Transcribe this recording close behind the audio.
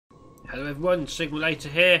Hello everyone, Sigmulator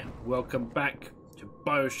here. Welcome back to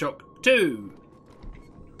BIOSHOCK 2.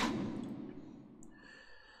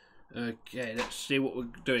 Okay, let's see what we're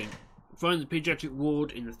doing. Find the pediatric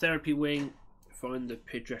ward in the therapy wing. Find the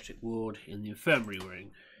pediatric ward in the infirmary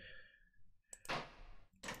wing.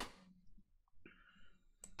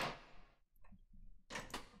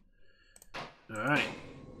 Alright.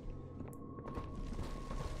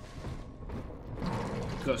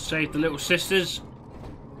 Got to save the little sisters.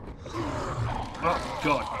 Oh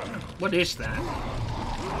god, what is that?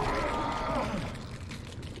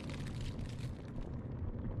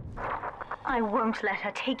 I won't let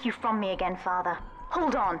her take you from me again, Father.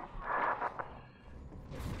 Hold on.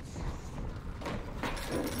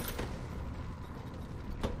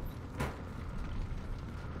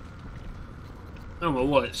 Oh, my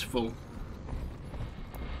wallet's full.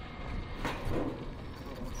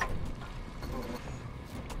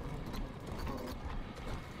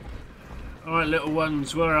 Alright, little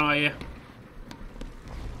ones, where are you?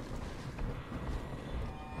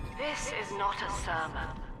 This is not a sermon.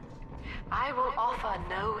 I will offer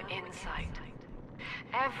no insight.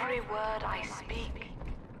 Every word I speak,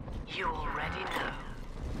 you already know.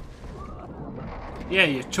 Yeah,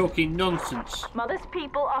 you're talking nonsense. Mother's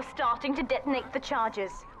people are starting to detonate the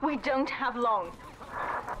charges. We don't have long.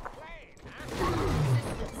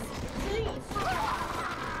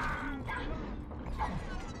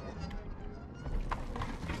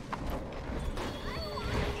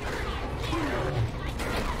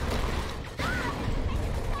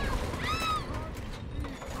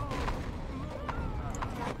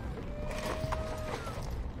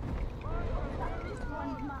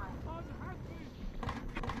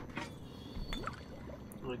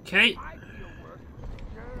 Okay.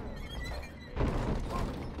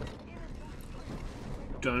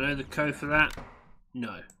 Do I know the code for that?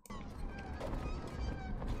 No.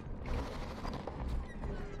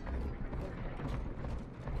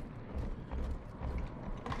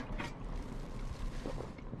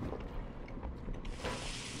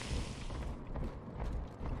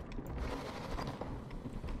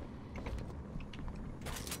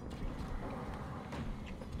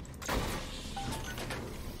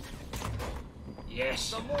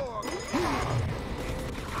 Yes.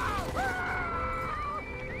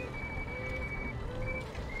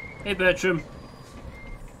 Hey Bertram.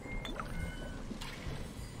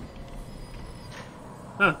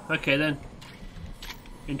 Oh, okay then.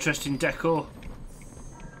 Interesting decor.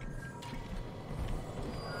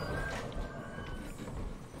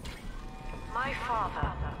 My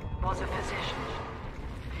father was a physician.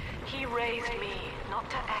 He raised me not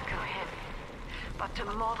to echo him, but to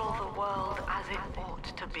model the world as it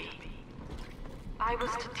ought to be. I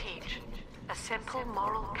was to teach a simple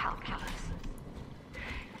moral calculus.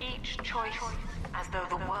 Each choice as though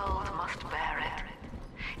the world must bear it.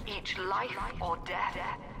 Each life or death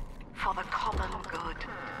for the common good.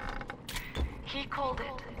 He called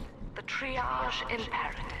it the triage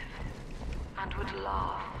imperative, and would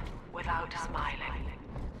laugh without smiling.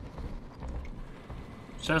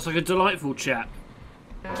 Sounds like a delightful chap.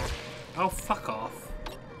 Oh, fuck off.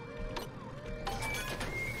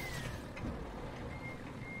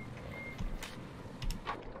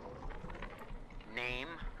 Name?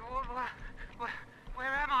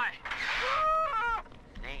 Where am I?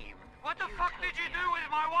 Name? What the fuck did you do with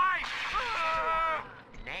my wife?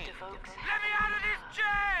 Name? Let me out of this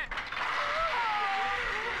chair!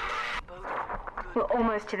 We're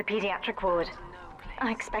almost to the pediatric ward.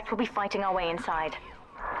 I expect we'll be fighting our way inside.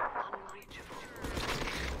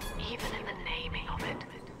 Even in the naming of it,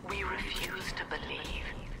 we refuse to believe.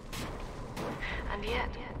 And yet,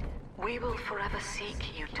 we will forever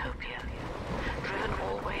seek utopia, driven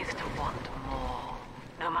always to want more,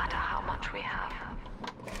 no matter how much we have.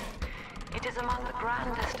 It is among the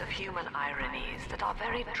grandest of human ironies that our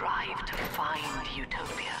very drive to find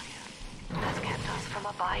utopia has kept us from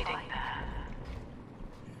abiding there.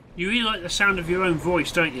 You really like the sound of your own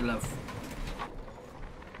voice, don't you, love?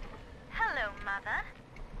 Hello, Mother.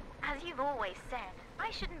 As you've always said,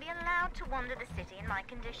 I shouldn't be allowed to wander the city in my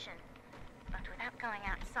condition. But without going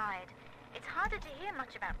outside, it's harder to hear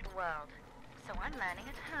much about the world, so I'm learning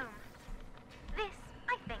at home. This,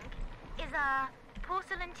 I think, is a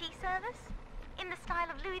porcelain tea service in the style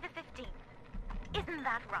of Louis XV. Isn't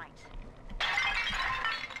that right?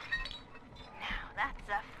 Now, that's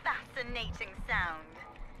a fascinating sound.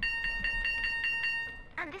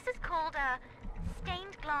 And this is called a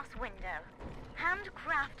stained glass window,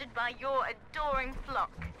 handcrafted by your adoring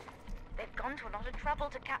flock. They've gone to a lot of trouble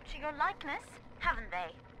to capture your likeness, haven't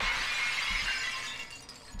they?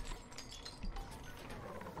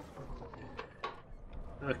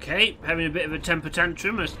 Okay, having a bit of a temper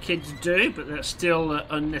tantrum as kids do, but that's still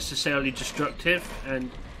unnecessarily destructive,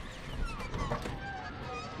 and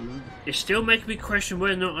it's still making me question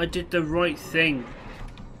whether or not I did the right thing.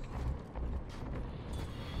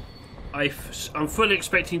 I'm fully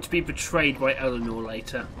expecting to be betrayed by Eleanor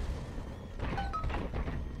later.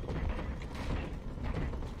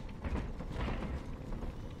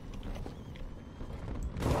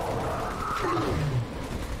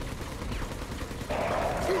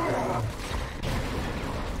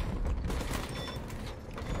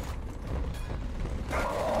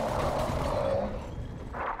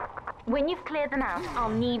 When you've cleared them out, I'll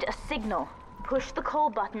need a signal. Push the call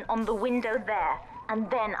button on the window there, and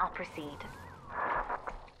then I'll proceed.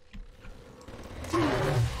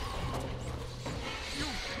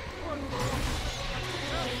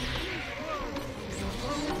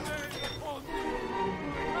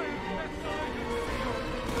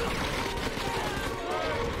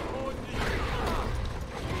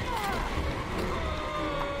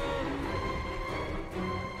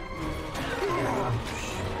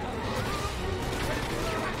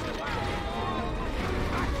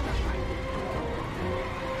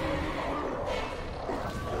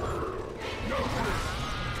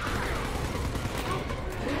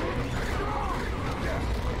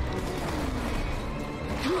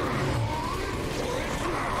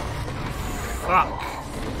 Fuck.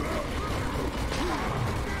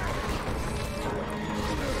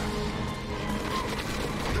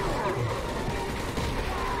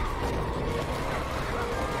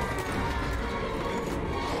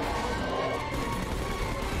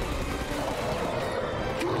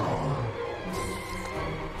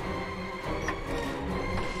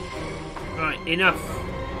 Right, enough.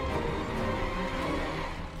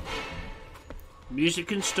 Music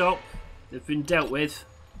can stop. They've been dealt with.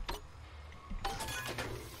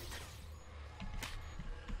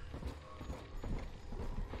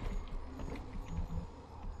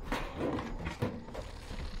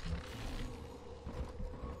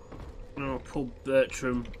 Oh, poor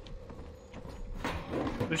Bertram.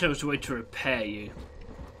 Wish there was a way to repair you.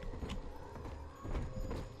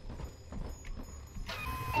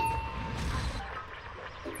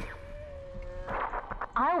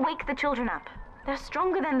 I'll wake the children up. They're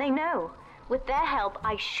stronger than they know. With their help,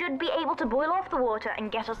 I should be able to boil off the water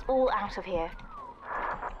and get us all out of here.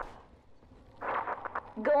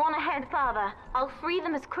 Go on ahead, Father. I'll free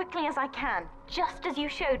them as quickly as I can, just as you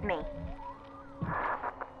showed me.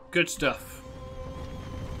 Good stuff.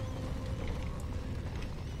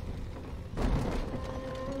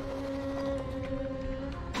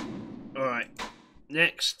 Alright.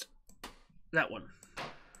 Next. That one.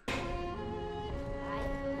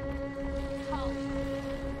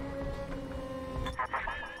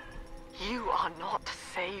 You are not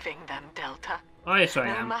saving them, Delta. Oh, yes, I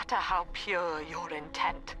No am. matter how pure your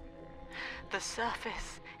intent. The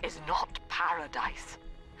surface is not paradise,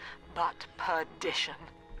 but perdition.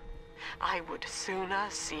 I would sooner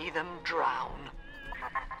see them drown.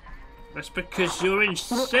 That's because you're Look,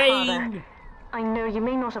 Father, insane. I know you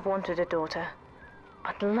may not have wanted a daughter,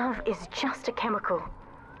 but love is just a chemical.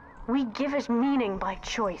 We give it meaning by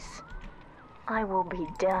choice. I will be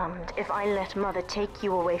damned if I let Mother take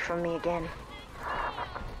you away from me again.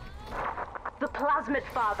 The plasmid,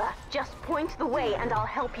 Father. Just point the way and I'll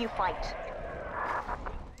help you fight.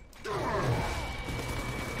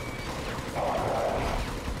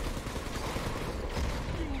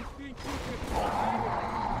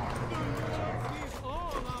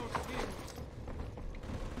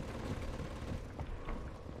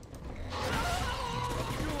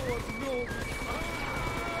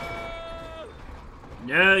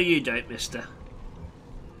 No, you don't, mister.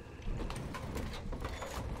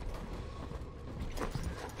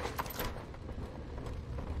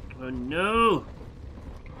 Oh no!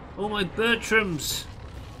 All my Bertrams!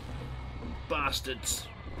 Bastards.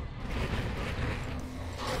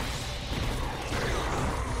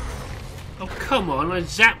 Oh, come on, I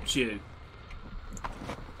zapped you.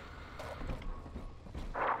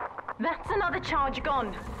 That's another charge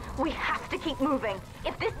gone. We have to keep moving.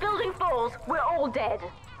 If this building falls, we're all dead.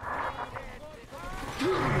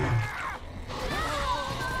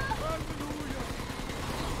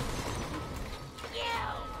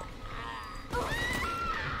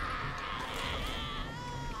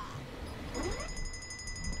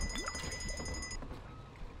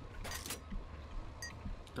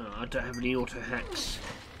 Oh, I don't have any auto hacks.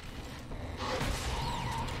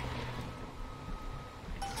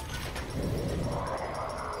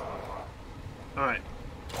 Alright.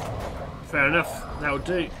 Fair enough. That'll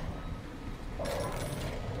do.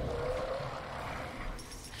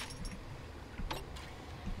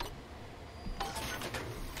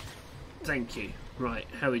 Thank you. Right,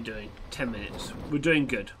 how are we doing? 10 minutes. We're doing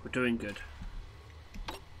good. We're doing good.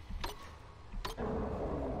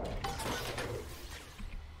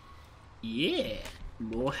 Yeah,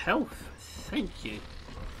 more health. Thank you.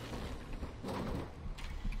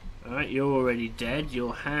 Alright, you're already dead.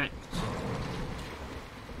 You're hacked.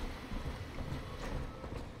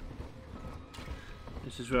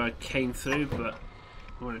 This is where I came through, but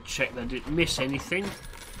I want to check that I didn't miss anything.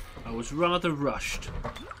 I was rather rushed.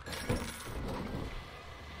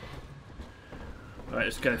 Alright,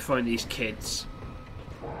 let's go find these kids.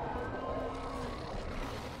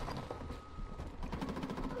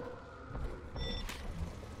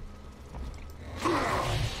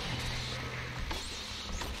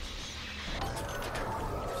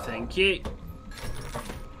 Thank you.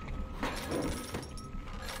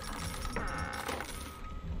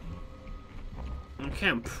 Okay,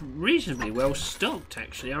 I'm reasonably well stocked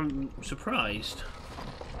actually, I'm surprised.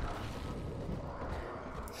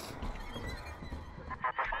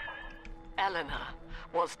 Eleanor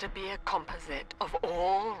was to be a composite of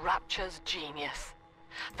all Rapture's genius.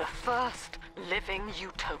 The first living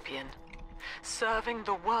utopian, serving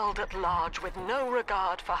the world at large with no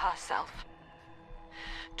regard for herself.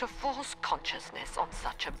 To force consciousness on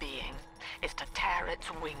such a being is to tear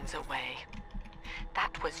its wings away.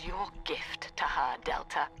 That was your gift to her,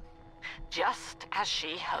 Delta. Just as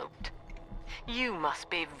she hoped. You must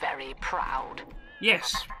be very proud.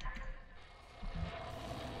 Yes.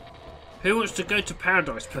 Who wants to go to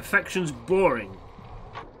paradise? Perfection's boring.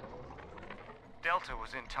 Delta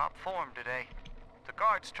was in top form today. The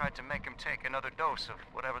guards tried to make him take another dose of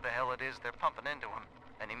whatever the hell it is they're pumping into him,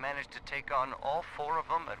 and he managed to take on all 4 of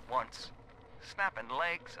them at once. Snapping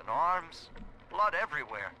legs and arms, blood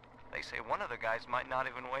everywhere. They say one of the guys might not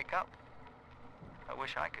even wake up. I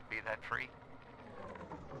wish I could be that free.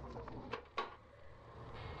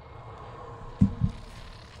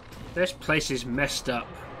 This place is messed up.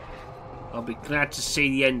 I'll be glad to see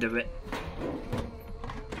the end of it.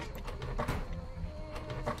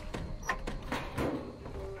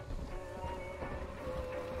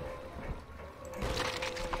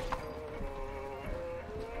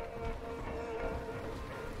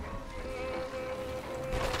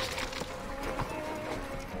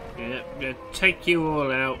 Yeah, gonna take you all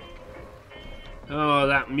out. Oh,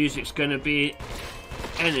 that music's gonna be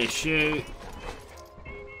an issue.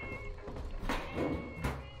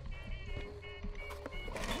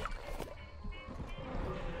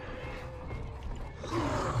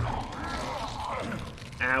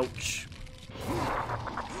 Ouch.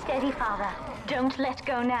 Steady, Father. Don't let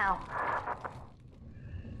go now.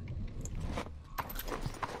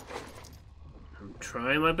 I'm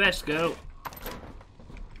trying my best, girl.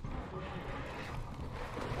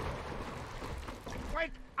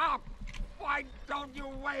 Wake up! Why don't you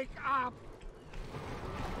wake up?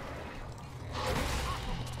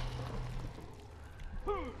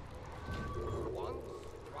 Once,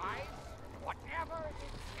 twice, whatever it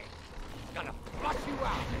takes. Gonna flush you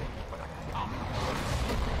out for the top.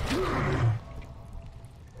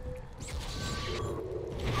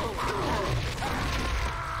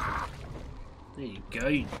 There you go,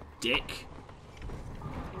 you dick.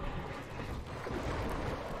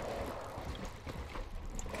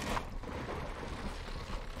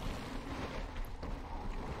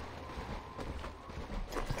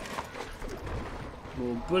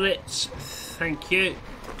 More bullets, thank you.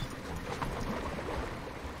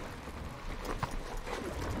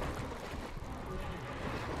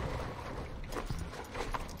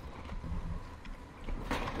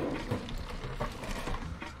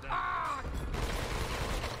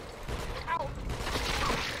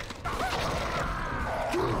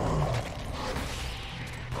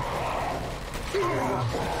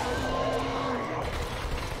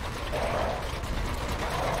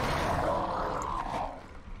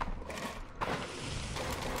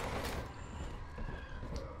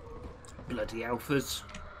 Bloody alphas.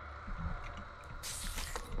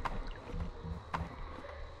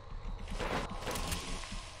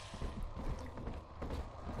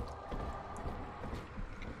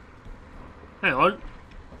 Hang on.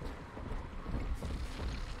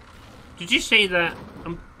 Did you see that?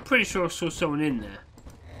 I'm pretty sure I saw someone in there.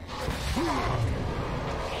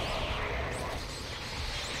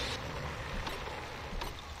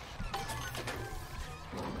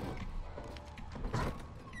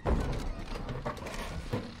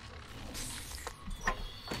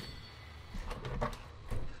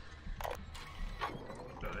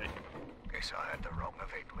 Guess I had the wrong of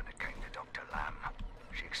it when it came to Dr. Lamb.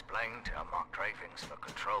 She explained how my cravings for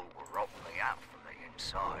control were rotting me out from the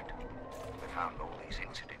inside. We found all these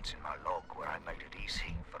incidents in my log where I made it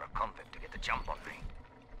easy for a convict to get the jump on me,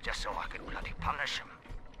 just so I could bloody punish him.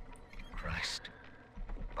 Christ.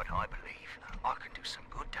 But I believe I can do some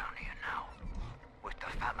good down here now, with the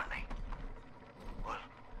family. Well,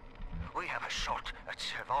 we have a shot at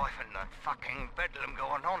surviving the fucking bedlam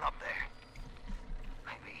going on up there.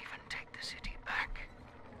 Maybe even take the city back.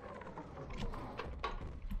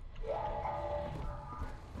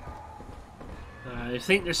 I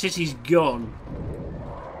think the city's gone.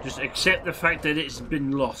 Just accept the fact that it's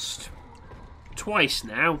been lost. Twice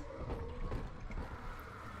now.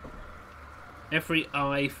 Every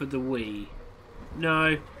eye for the Wii.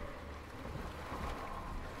 No.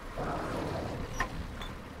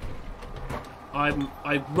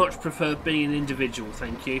 I much prefer being an individual,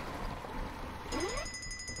 thank you.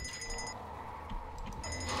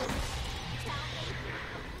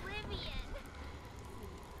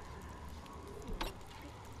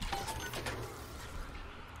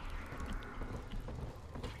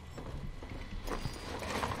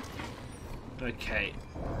 Okay.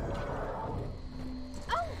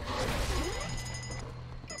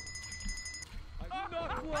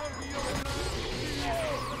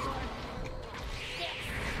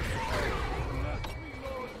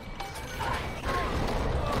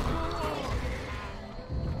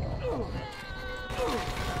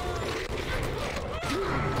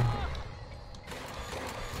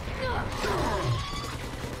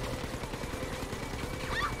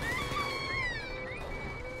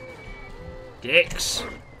 Dicks.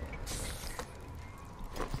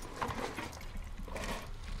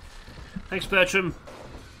 Thanks, Bertram.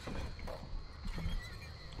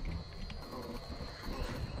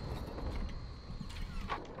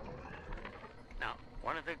 Now,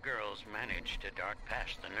 one of the girls managed to dart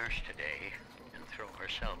past the nurse today and throw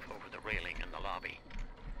herself over the railing in the lobby.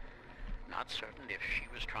 Not certain if she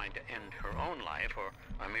was trying to end her own life or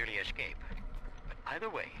merely escape. But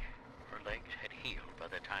either way, her legs had healed by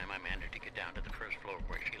the time I managed to get down to the first floor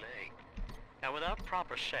where she lay. Now, without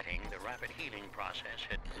proper setting, the rapid healing process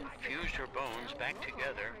had fused her bones back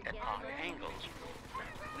together at odd angles.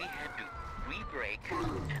 We had to re-break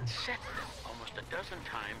and set them almost a dozen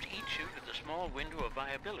times, each due to the small window of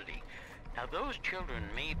viability. Now, those children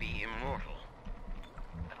may be immortal,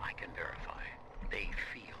 but I can verify they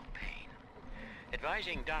feel pain.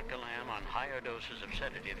 Advising Dr. Lamb on higher doses of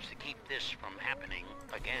sedatives to keep this from happening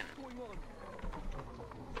again.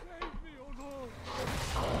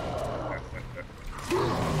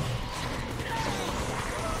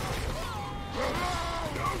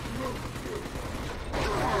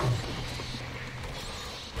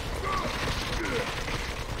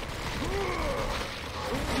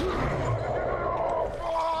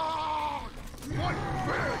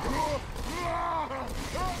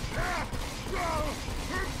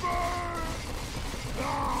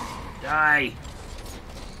 Die.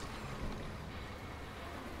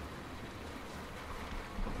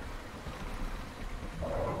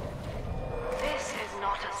 This is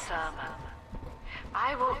not a sermon.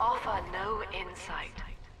 I will offer no insight.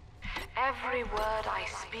 Every word I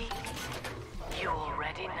speak, you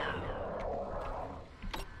already know.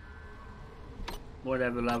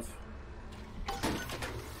 Whatever, love.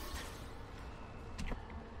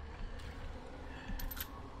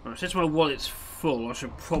 Right, since my wallet's full, I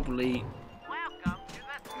should probably... Welcome to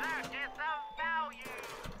the Circus of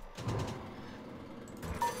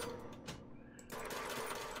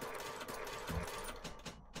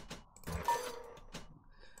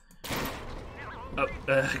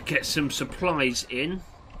Value. Get some supplies in.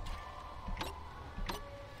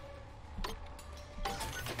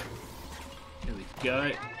 There we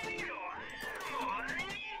go.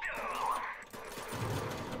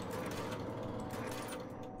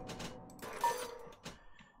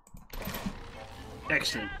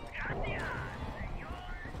 Excellent. What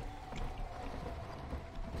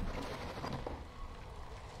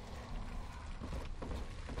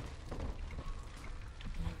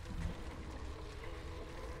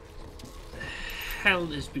the hell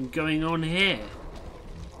has been going on here?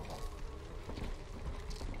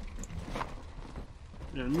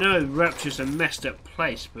 Now, no, Rapture's a messed up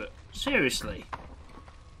place, but seriously.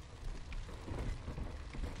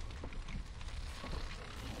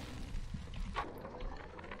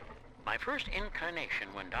 My first incarnation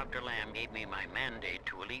when Dr. Lamb gave me my mandate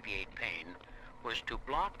to alleviate pain was to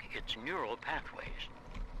block its neural pathways.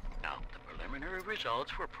 Now, the preliminary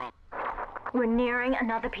results were We're nearing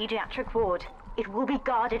another pediatric ward. It will be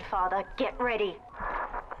guarded, Father. Get ready.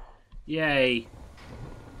 Yay.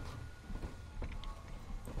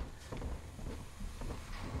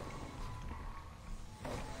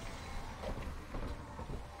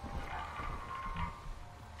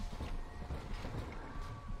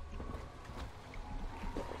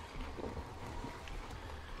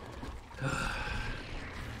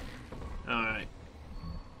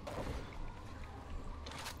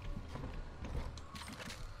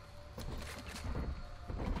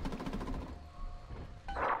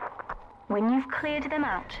 When you've cleared them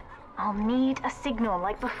out, I'll need a signal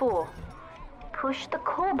like before. Push the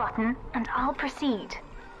call button and I'll proceed.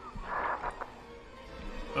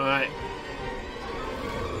 Alright.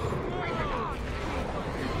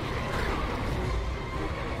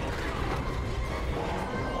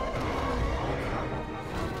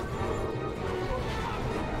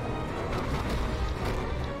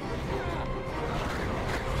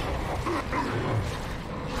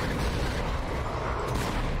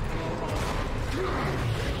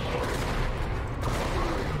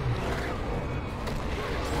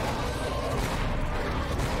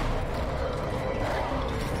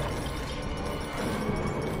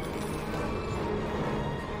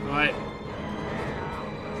 Right.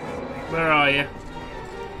 Where are you?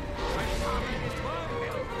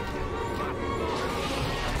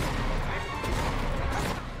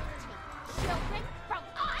 Children from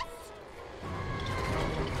us?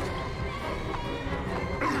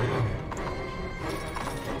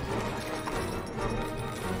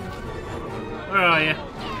 Where are you?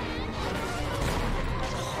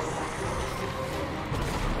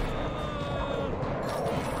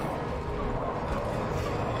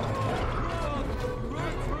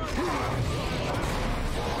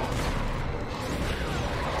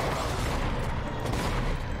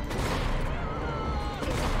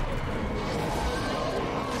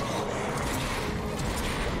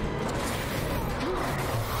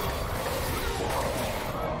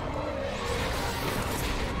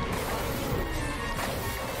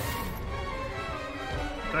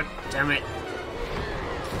 God damn it.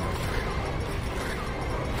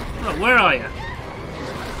 Oh, where are you?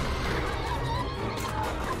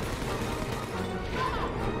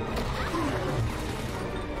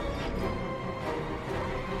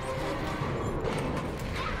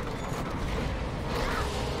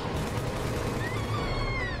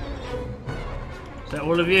 Is that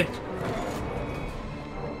all of you?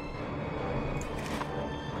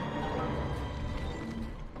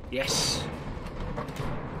 Yes.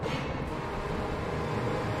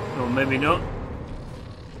 Or maybe not.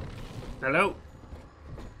 Hello?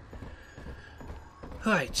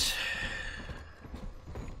 Right.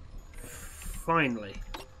 Finally.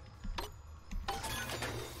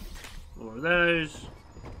 More of those.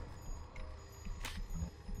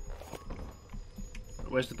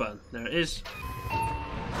 Where's the button? There it is.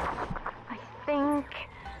 I think...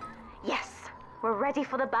 Yes, we're ready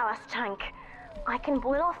for the ballast tank. I can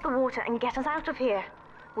boil off the water and get us out of here.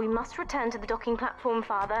 We must return to the docking platform,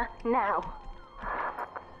 Father, now.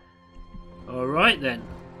 Alright then.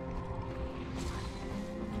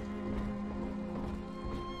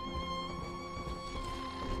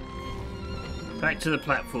 Back to the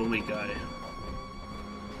platform we go.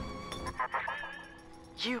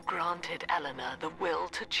 You granted Eleanor the will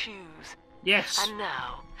to choose. Yes. And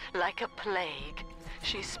now, like a plague,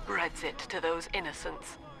 she spreads it to those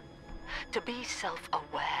innocents. To be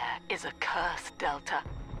self-aware is a curse, Delta.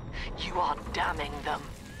 You are damning them.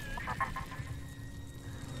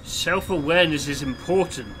 Self-awareness is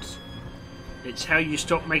important. It's how you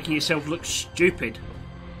stop making yourself look stupid.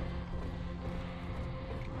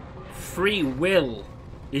 Free will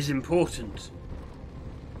is important.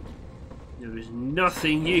 There is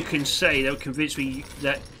nothing you can say that will convince me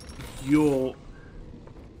that your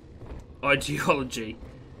ideology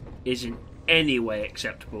is in any way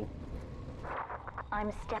acceptable.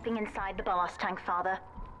 I'm stepping inside the ballast tank, Father.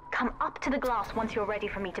 Come up to the glass once you're ready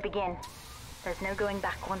for me to begin. There's no going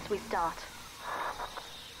back once we start.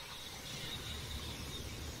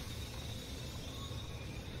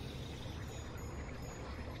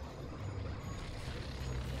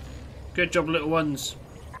 Good job, little ones.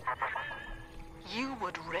 You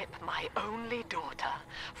would rip my only daughter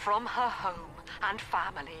from her home and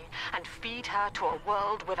family and feed her to a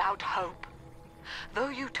world without hope. Though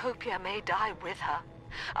Utopia may die with her,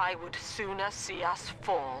 I would sooner see us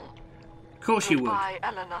fall. Of course you would. Goodbye,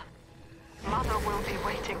 Eleanor. Mother will be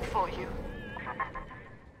waiting for you.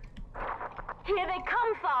 Here they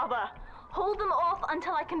come, Father! Hold them off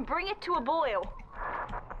until I can bring it to a boil.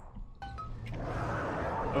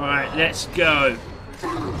 Alright, let's go.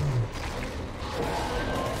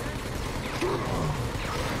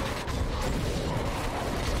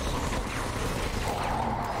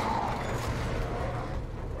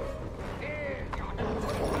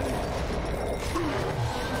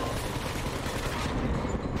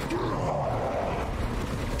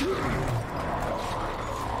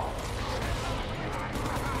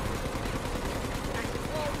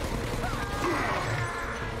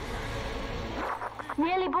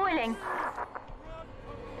 Nearly boiling.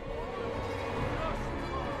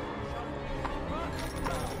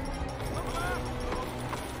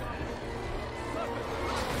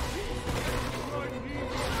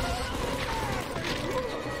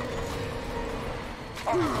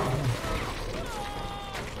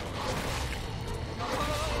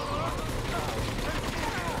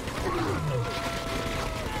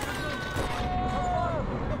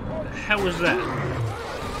 hell was that?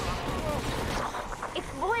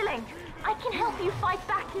 It's boiling. I can help you fight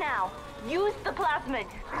back now. Use the plasmid.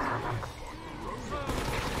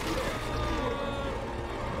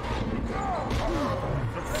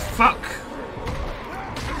 Fuck!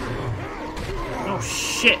 Oh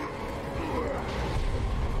shit!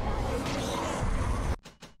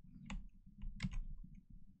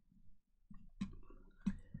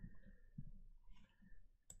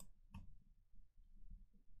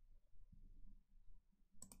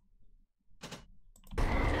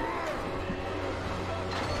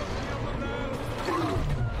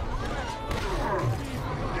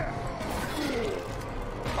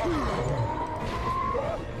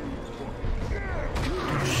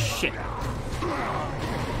 Shit.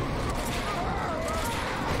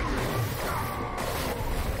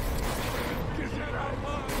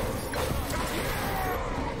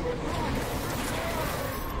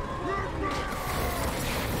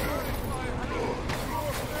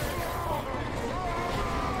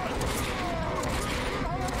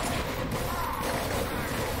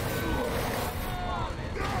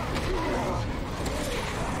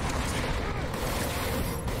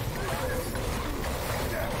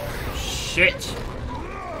 Shit.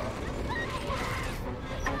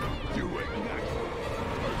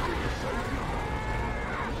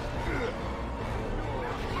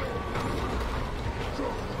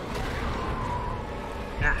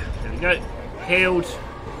 Ah, there we go. Healed.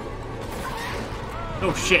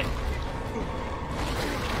 Oh shit.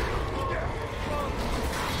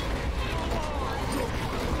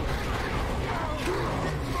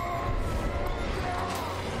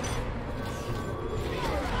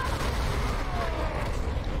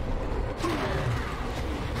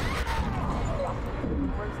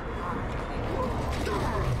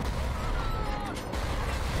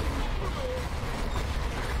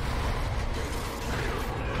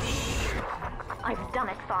 I've done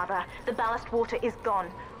it, Father. The ballast water is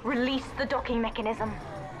gone. Release the docking mechanism.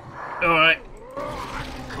 Alright.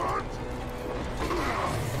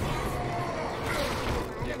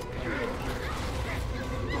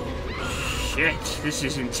 Shit, this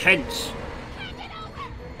is intense.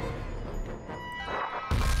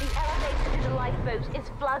 The elevator to the lifeboat is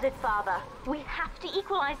flooded, Father. We have to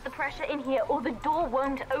equalize the pressure in here or the door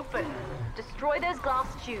won't open. Destroy those glass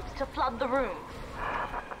tubes to flood the room.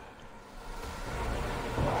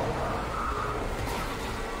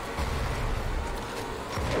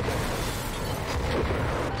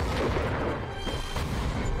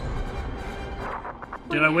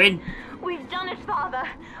 Did I win? We've done it, Father.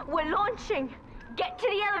 We're launching. Get to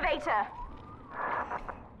the elevator.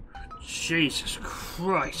 Jesus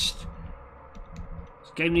Christ.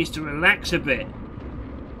 This game needs to relax a bit.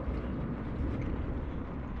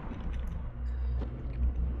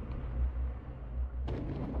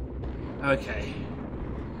 Okay.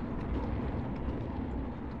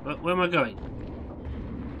 Where am I going?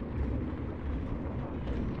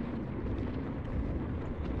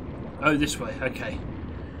 Oh, this way. Okay.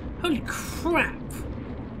 Holy crap!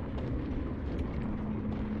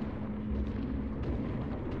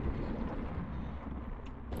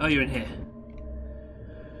 Oh, you're in here.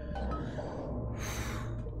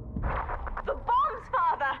 The bombs,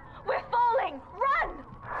 Father! We're falling! Run!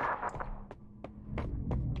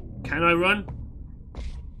 Can I run?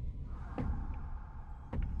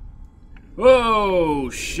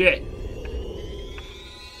 Oh, shit!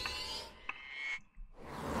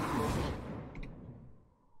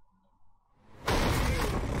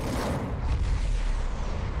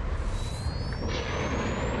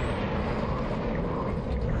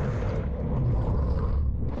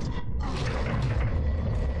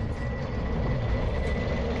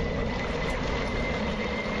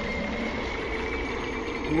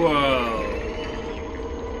 Whoa.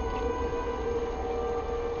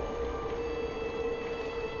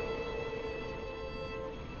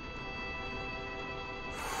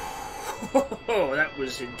 Oh, that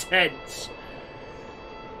was intense.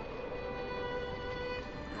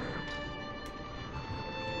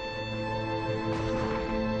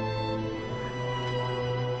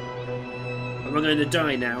 Am I going to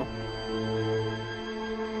die now?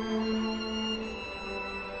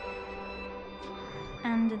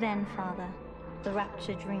 And then, Father, the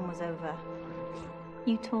Rapture dream was over.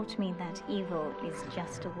 You taught me that evil is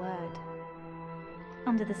just a word.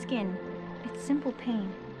 Under the skin, it's simple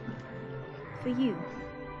pain. For you,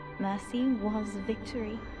 mercy was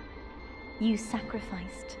victory. You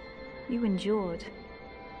sacrificed, you endured,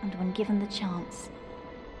 and when given the chance,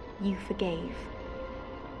 you forgave.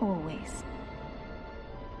 Always.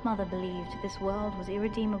 Mother believed this world was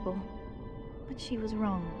irredeemable, but she was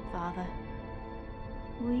wrong, Father.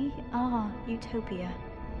 We are Utopia,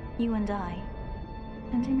 you and I.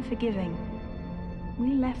 And in forgiving,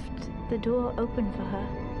 we left the door open for her.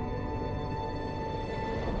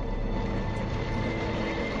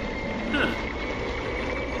 Huh.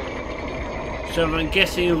 So I'm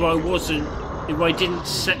guessing if I didn't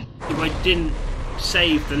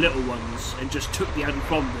save the little ones and just took the adder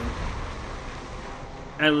from them,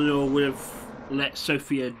 Eleanor would have let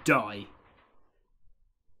Sophia die.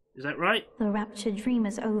 Is that right? The Rapture dream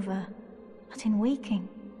is over, but in waking,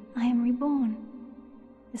 I am reborn.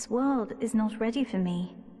 This world is not ready for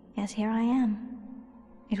me, yet here I am.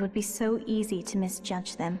 It would be so easy to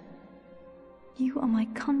misjudge them. You are my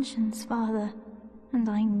conscience, Father, and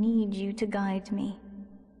I need you to guide me.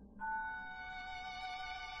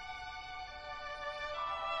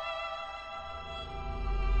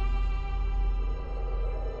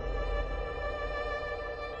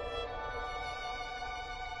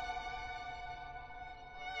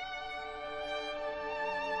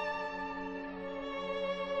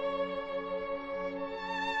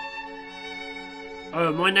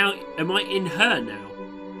 Oh, am I in her now?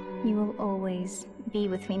 You will always be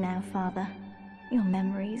with me now, Father. Your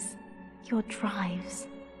memories, your drives.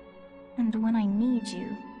 And when I need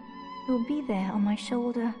you, you'll be there on my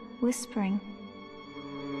shoulder, whispering.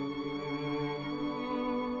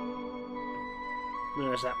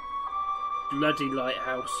 There's that bloody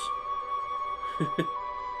lighthouse.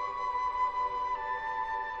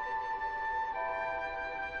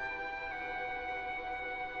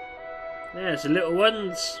 There's the little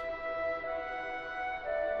ones.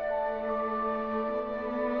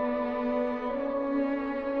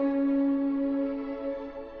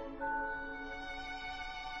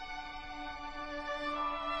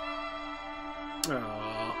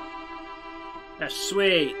 Aww. That's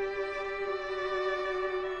sweet.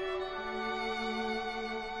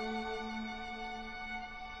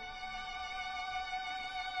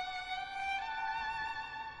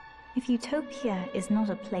 If Utopia is not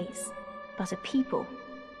a place, but a people,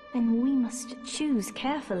 then we must choose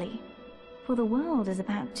carefully, for the world is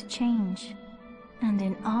about to change. And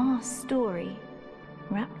in our story,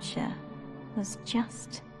 Rapture was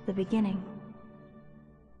just the beginning.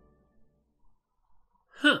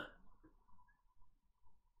 Huh.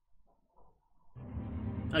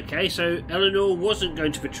 Okay, so Eleanor wasn't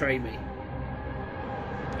going to betray me.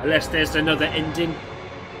 Unless there's another ending.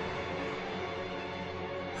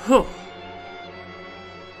 Huh.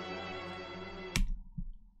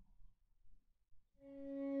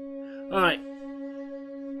 Alright.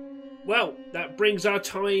 Well, that brings our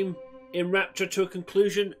time in Rapture to a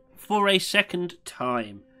conclusion for a second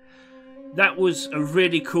time. That was a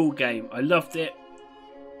really cool game. I loved it.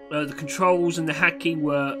 The controls and the hacking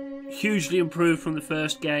were hugely improved from the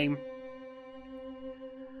first game.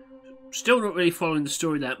 Still not really following the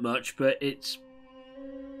story that much, but it's...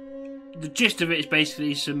 the gist of it is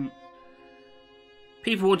basically some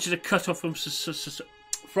people wanted to cut off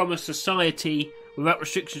from a society without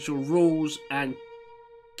restrictions or rules, and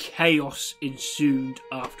chaos ensued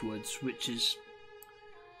afterwards, which is...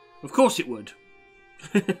 of course it would.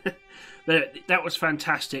 But that was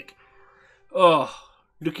fantastic. Oh,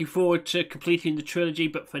 looking forward to completing the trilogy,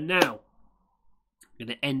 but for now, I'm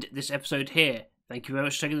going to end this episode here. Thank you very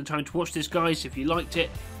much for taking the time to watch this, guys. If you liked it,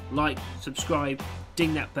 like, subscribe,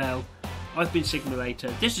 ding that bell. I've been Sigma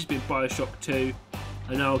Later, this has been BIOSHOCK 2,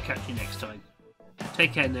 and I'll catch you next time.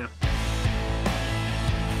 Take care now.